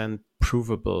 100%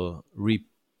 provable,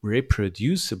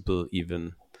 reproducible,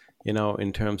 even,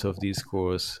 in terms of these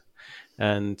scores?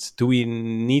 And do we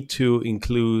need to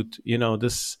include,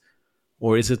 this,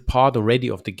 or is it part already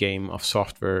of the game of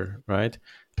software, right?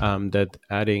 That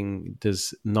adding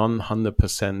this non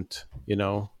 100%,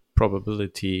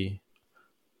 probability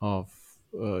of,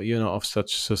 of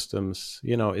such systems,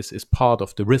 is part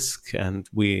of the risk, and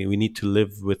we need to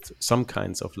live with some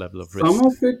kinds of level of Some risk.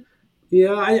 of it,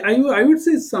 yeah, I would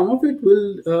say some of it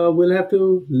will have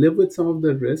to live with some of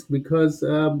the risk, because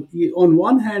on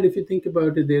one hand, if you think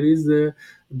about it,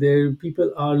 there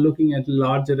people are looking at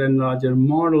larger and larger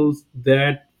models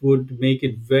that would make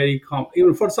it very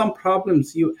even for some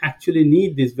problems you actually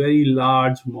need these very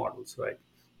large models, right?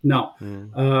 Now,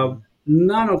 Mm, uh, mm,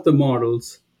 none of the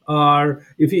models are,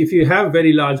 if you have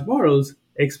very large models,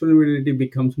 explainability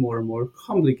becomes more and more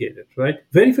complicated, right?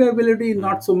 Verifiability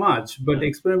not mm, so much, but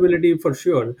explainability for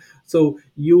sure. So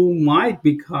you might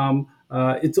become,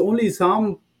 it's only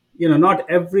some, not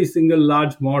every single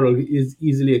large model is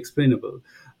easily explainable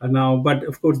now, but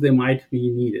of course they might be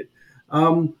needed.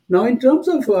 Now, in terms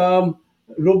of,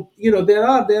 there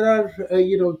are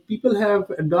people have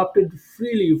adopted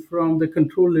freely from the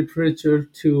control literature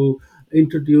to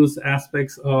introduce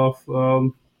aspects of,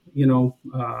 you know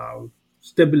uh,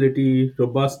 stability,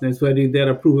 robustness, where there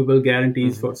are provable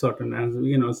guarantees Hmm. for certain,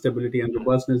 as stability and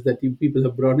robustness that people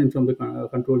have brought in from the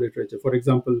control literature. For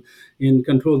example, in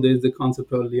control, there is the concept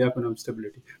called Lyapunov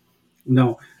stability.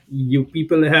 Now, you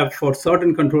people have for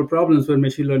certain control problems where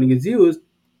machine learning is used,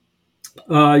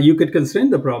 you could constrain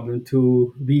the problem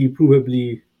to be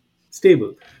provably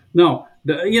stable. Now,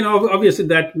 obviously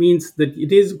that means that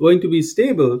it is going to be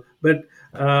stable,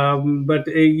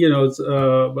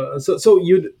 so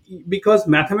you, because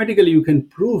mathematically you can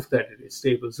prove that it is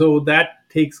stable, so that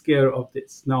takes care of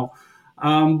this. Now,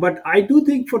 but I do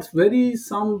think for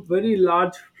some very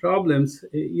large problems,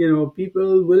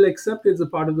 people will accept it as a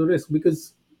part of the risk,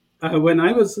 because when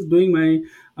I was doing my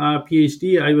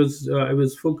PhD, I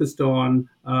was focused on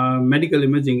medical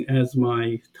imaging as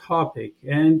my topic,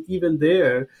 and even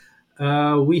there,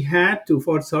 we had to,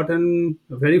 for certain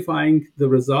verifying the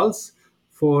results,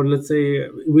 for, let's say,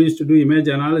 we used to do image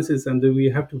analysis, and then we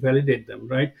have to validate them,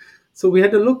 right? So we had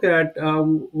to look at,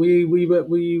 we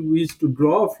used to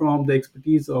draw from the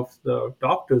expertise of the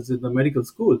doctors in the medical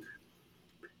school.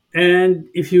 And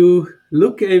if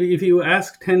you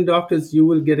ask 10 doctors, you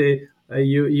will get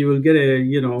you will get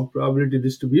a probability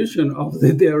distribution of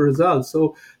their results.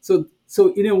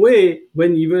 So in a way,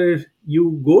 when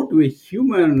you go to a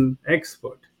human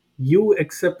expert, you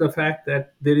accept the fact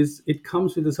that it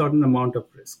comes with a certain amount of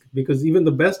risk, because even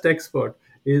the best expert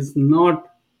is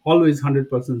not always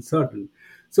 100% certain.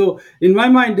 So in my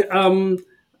mind, um,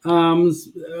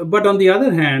 but on the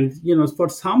other hand, for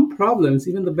some problems,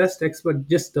 even the best expert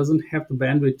just doesn't have the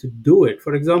bandwidth to do it.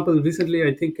 For example, recently,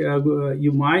 I think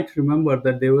you might remember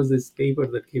that there was this paper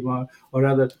that came out, or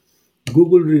rather,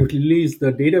 Google released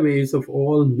the database of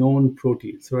all known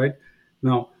proteins. Right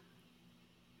now,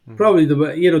 Hmm. probably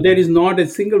there is not a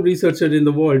single researcher in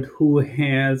the world who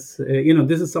has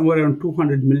this is somewhere around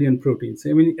 200 million proteins.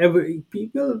 I mean, every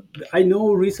people, I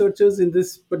know researchers in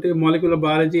this particular molecular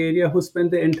biology area who spend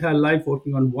their entire life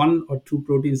working on one or two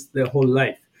proteins their whole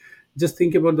life. Just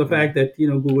think about the Hmm. fact that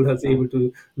Google has able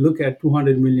to look at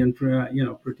 200 million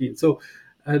proteins. So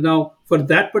now, for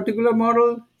that particular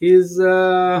model, is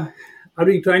are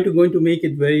we trying to going to make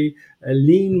it very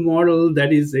lean model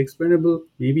that is explainable?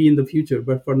 Maybe in the future,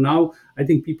 but for now, I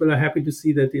think people are happy to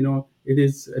see that it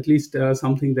is at least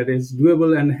something that is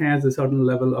doable and has a certain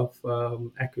level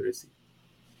of accuracy.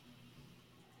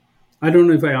 I don't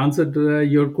know if I answered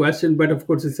your question, but of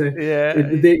course, Yeah.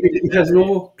 it has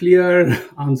no clear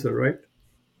answer, right?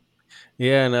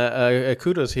 Yeah, and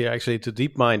kudos here actually to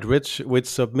DeepMind, which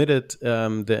submitted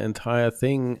the entire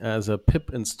thing as a pip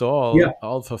Yeah, install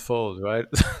AlphaFold, right?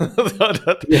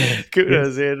 So yes, kudos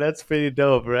yes. here. That's pretty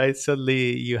dope, right?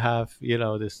 Suddenly you have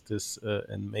this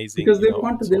amazing Because they source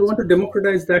want to proof of.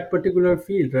 democratize that particular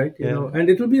field, right? Yeah, And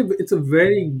it's a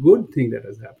very good thing that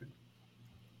has happened.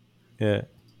 yeah.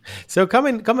 So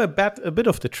coming back a bit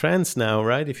of the trends now,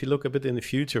 right? If you look a bit in the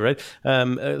future, right?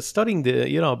 Studying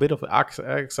the a bit of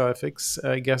XRFX,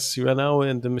 I guess you are now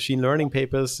in the machine learning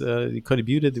papers you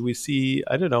contributed. We see,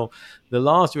 I don't know, the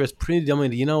last year is pretty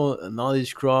dominant. A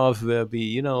knowledge graph will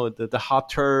be the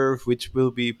hot turf, which will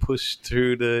be pushed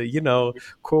through the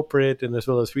corporate and as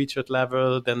well as research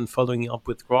level. Then following up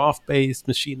with graph based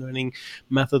machine learning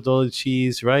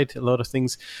methodologies, right? A lot of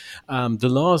things. The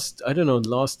last, I don't know, the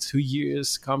last 2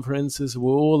 years conferences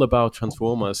were all about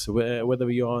transformers. Whether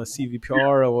you're on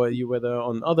CVPR or whether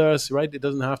on others, right? It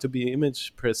doesn't have to be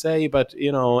image per se, but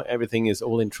everything is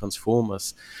all in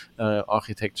transformers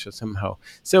architecture somehow.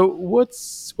 So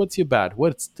what's your bet?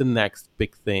 What's the next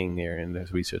big thing here in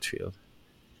this research field?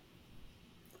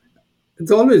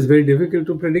 It's always very difficult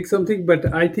to predict something,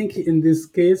 but I think in this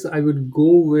case, I would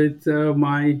go with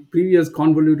my previous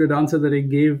convoluted answer that I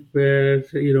gave,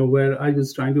 where I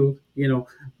was trying to,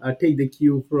 take the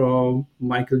cue from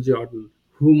Michael Jordan,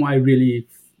 whom I really,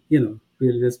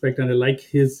 really respect, and I like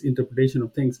his interpretation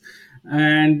of things.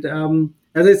 And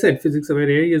as I said, physics-aware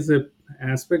AI is a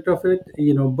aspect of it,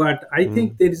 but I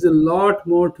think Mm, there is a lot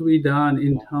more to be done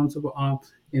in terms of,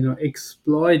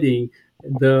 exploiting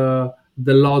the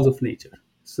laws of nature.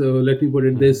 So let me put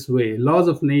it mhm, this way: laws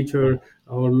of nature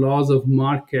or laws of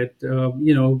market.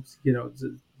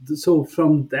 So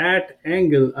from that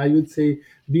angle, I would say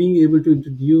being able to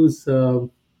introduce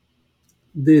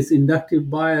this inductive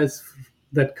bias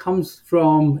that comes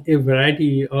from a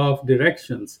variety of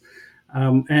directions,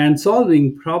 and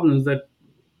solving problems that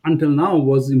until now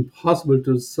was impossible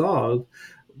to solve,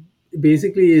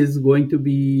 basically is going to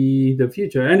be the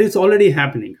future, and it's already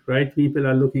happening, right? People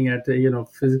are looking at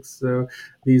physics,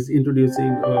 these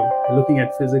introducing looking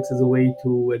at physics as a way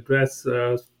to address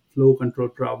flow control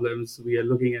problems. We are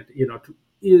looking at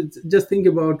just think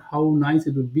about how nice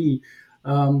it would be,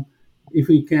 um, if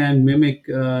we can mimic,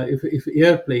 if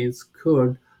airplanes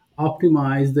could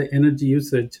optimize the energy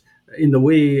usage in the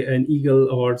way an eagle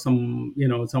or some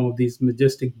of these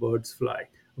majestic birds fly.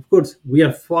 Of course, we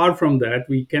are far from that.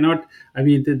 We cannot. I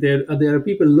mean, there are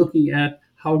people looking at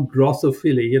how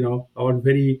Drosophila, or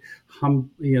very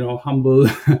humble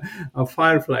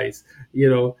fireflies,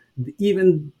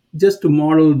 even just to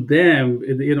model them,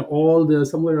 all the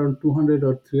somewhere around 200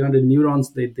 or 300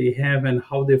 neurons that they have and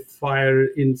how they fire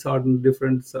in certain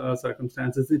different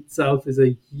circumstances itself is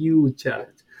a huge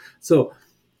challenge. So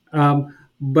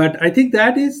but I think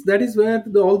that is where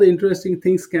all the interesting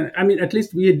things can. I mean, at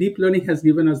least we deep learning has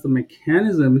given us the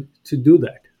mechanism to do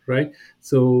that, right?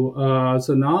 So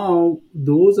now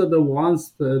those are the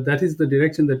ones. That is the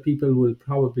direction that people will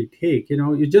probably take.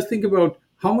 You just think about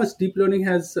how much deep learning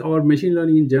has, or machine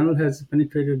learning in general, has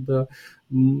penetrated the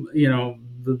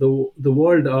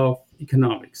world of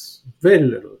economics. Very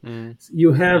little. Mm.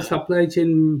 You have supply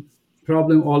chain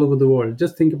problem all over the world.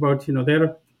 Just think about,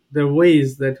 there are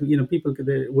ways that,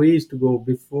 there are ways to go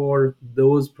before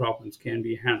those problems can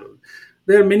be handled.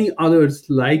 There are many others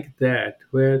like that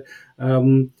where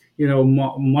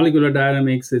molecular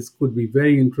dynamics could be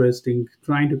very interesting,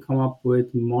 trying to come up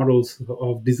with models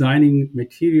of designing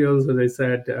materials, as I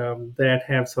said, that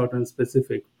have certain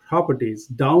specific properties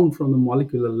down from the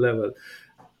molecular level.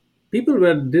 People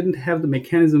didn't have the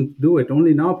mechanism to do it.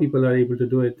 Only now people are able to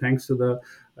do it, thanks to the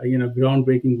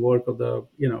groundbreaking work of the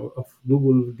of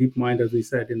Google DeepMind, as we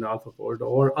said, in the AlphaFold,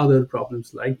 or other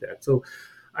problems like that. So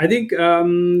I think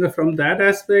from that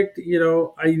aspect,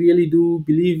 I really do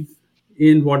believe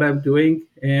in what I'm doing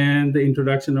and the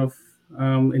introduction of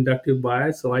inductive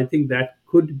bias. So I think that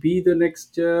could be the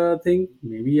next thing.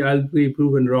 Maybe I'll be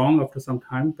proven wrong after some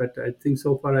time, but I think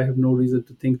so far I have no reason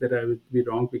to think that I would be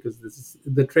wrong, because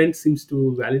the trend seems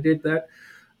to validate that.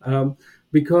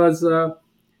 Because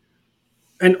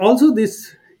And also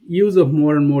this use of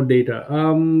more and more data.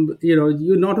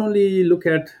 You not only look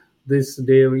at this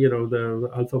day, the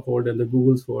AlphaFold and the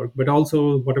Google's work, but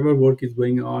also whatever work is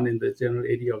going on in the general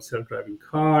area of self-driving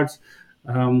cars.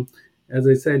 Um, as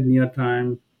I said, near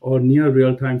time or near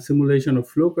real-time simulation of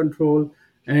flow control.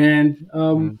 And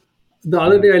Mm. the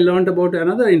other day I learned about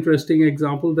another interesting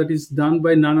example that is done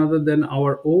by none other than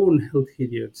our own health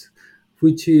idiots,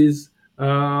 which is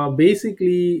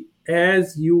basically,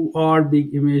 as you are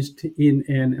being imaged in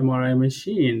an MRI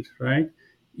machine, right?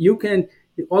 You can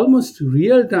almost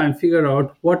real time figure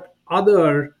out what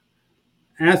other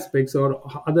aspects or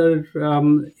other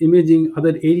imaging,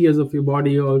 other areas of your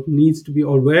body, or needs to be,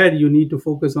 or where you need to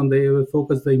focus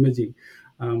the imaging.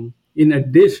 In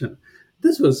addition,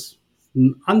 this was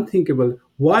unthinkable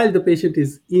while the patient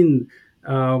is in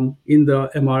the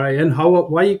MRI. And how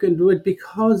why you can do it?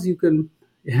 Because you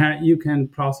can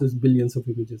process billions of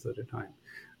images at a time.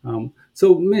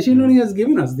 So machine Mm. learning has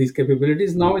given us these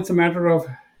capabilities. Now it's a matter of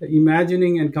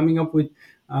imagining and coming up with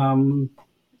um,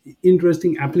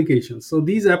 interesting applications. So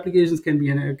these applications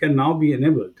can now be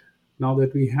enabled. Now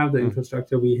that we have the Mm.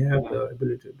 infrastructure, we have the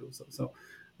ability to do so. So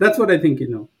that's what I think.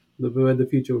 Where the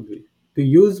future would be, to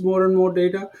use more and more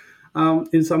data.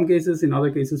 In some cases, in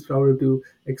other cases, probably to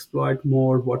exploit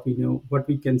more what we know, what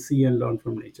we can see and learn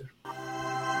from nature.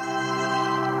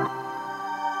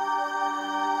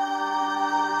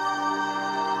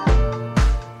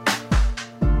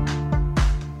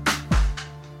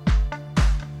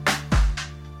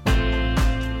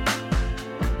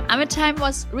 Amit, time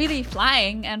was really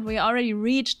flying, and we already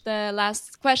reached the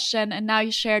last question. And now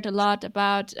you shared a lot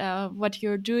about what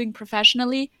you're doing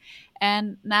professionally.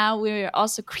 And now we're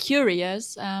also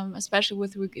curious, especially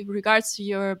with regards to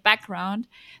your background,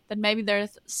 that maybe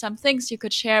there's some things you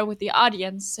could share with the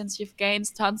audience, since you gained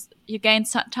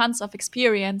tons of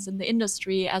experience in the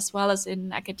industry as well as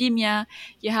in academia.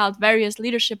 You held various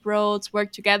leadership roles,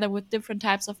 worked together with different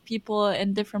types of people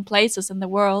in different places in the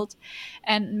world,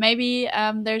 and maybe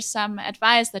there's some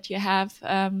advice that you have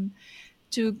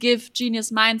to give genius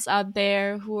minds out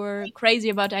there who are crazy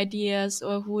about ideas,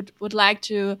 or who would like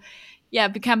to, yeah,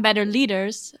 become better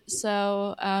leaders.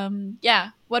 So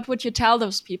yeah, what would you tell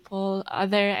those people? Are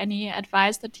there any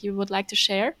advice that you would like to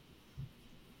share?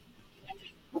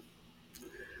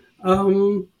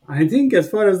 I think as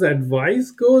far as the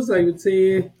advice goes, I would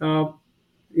say,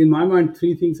 in my mind,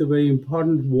 three things are very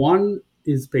important. One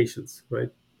is patience, right?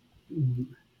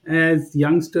 As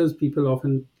youngsters, people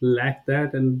often lack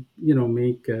that, and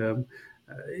make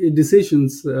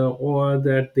decisions, or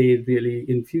that they really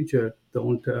in future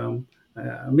don't,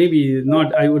 maybe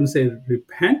not, I wouldn't say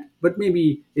repent, but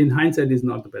maybe in hindsight is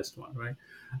not the best one, right?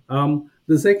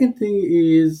 The second thing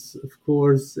is, of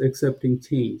course, accepting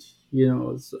change.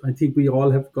 I think we all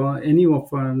have gone. Any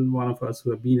of one of us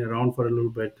who have been around for a little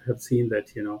bit have seen that.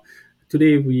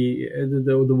 Today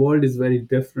the world is very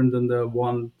different than the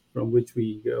one from which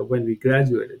we when we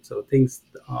graduated. So things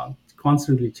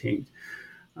constantly change,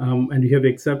 and you have to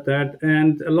accept that.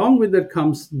 And along with that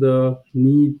comes the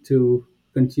need to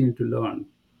continue to learn,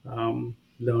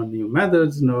 learn new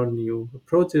methods, learn new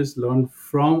approaches, learn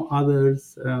from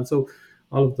others. So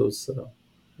all of those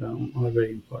are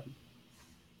very important.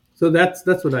 So that's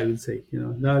what I would say.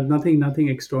 Nothing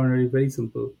extraordinary, very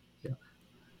simple. Yeah.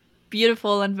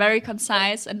 Beautiful and very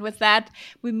concise. And with that,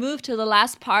 we move to the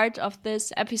last part of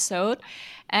this episode.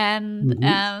 And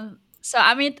Hmm. so,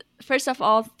 Amit, first of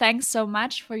all, thanks so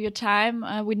much for your time.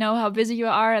 We know how busy you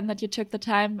are and that you took the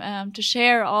time to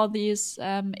share all these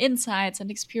insights and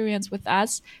experience with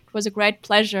us. It was a great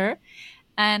pleasure.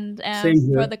 And Same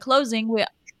for here. the closing,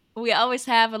 we always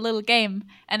have a little game,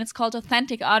 and it's called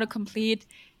Authentic Autocomplete.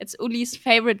 It's Uli's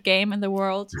favorite game in the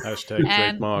world. Hashtag And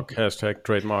trademark. Hashtag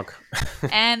trademark.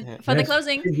 and Yeah. for the Yes,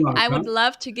 closing, trademark, I huh? would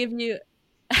love to give you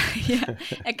yeah,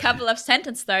 a couple of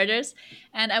sentence starters,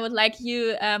 and I would like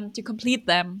you to complete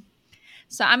them.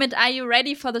 So, Amit, are you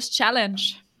ready for this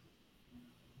challenge?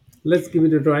 Let's give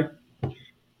it a try.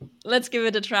 Let's give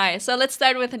it a try. So, let's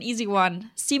start with an easy one.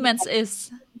 Siemens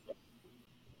is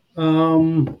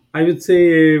I would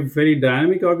say a very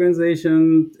dynamic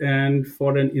organization, and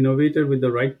for an innovator with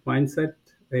the right mindset,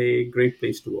 a great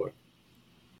place to work.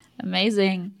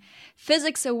 amazing.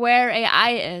 Physics aware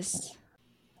AI is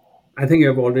I think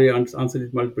I've already answered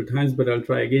it multiple times, but I'll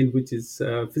try again, which is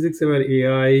physics-aware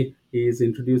AI is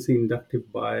introducing inductive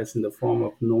bias in the form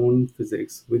of known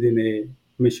physics within a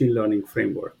machine learning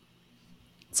framework.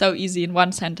 so easy in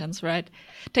one sentence, right?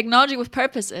 Technology with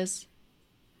purpose is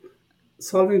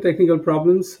Solving technical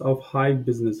problems of high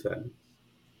business value.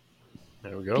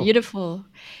 There we go. beautiful.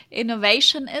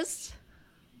 Innovation is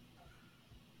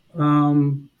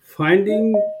Finding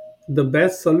the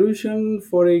best solution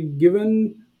for a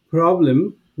given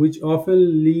problem, which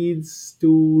often leads to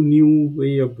new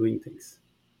way of doing things.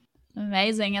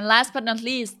 amazing. And last but not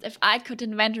least, if I could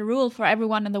invent a rule for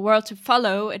everyone in the world to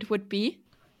follow, it would be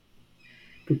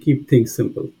To keep things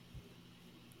simple.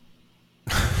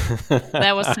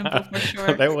 that was simple for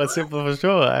sure. That was simple for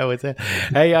sure, I would say.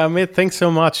 Hey, Amit, thanks so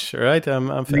much. Right,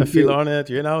 I Thank feel you. honored,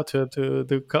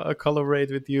 to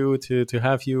collaborate with you, to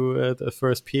have you the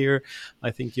first peer.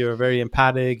 I think you're very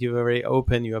empathic, you're very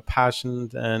open, you're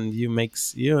passionate, and you make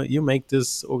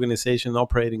this organization,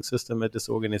 operating system at this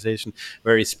organization,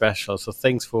 very special. So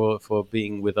thanks for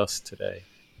being with us today.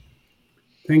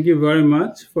 Thank you very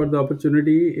much for the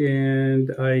opportunity, and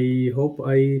I hope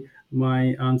I my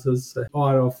answers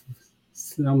are of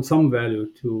some value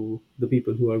to the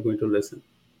people who are going to listen.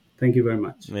 Thank you very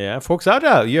much. Yeah, folks out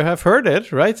there, you have heard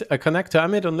it, right? Connect to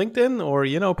Amit on LinkedIn,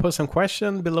 or put some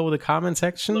question below the comment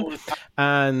section,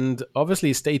 and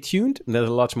obviously stay tuned. There's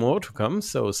a lot more to come,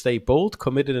 so stay bold,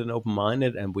 committed, and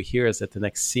open-minded. And we hear us at the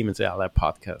next Siemens AI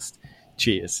podcast.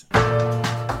 Cheers.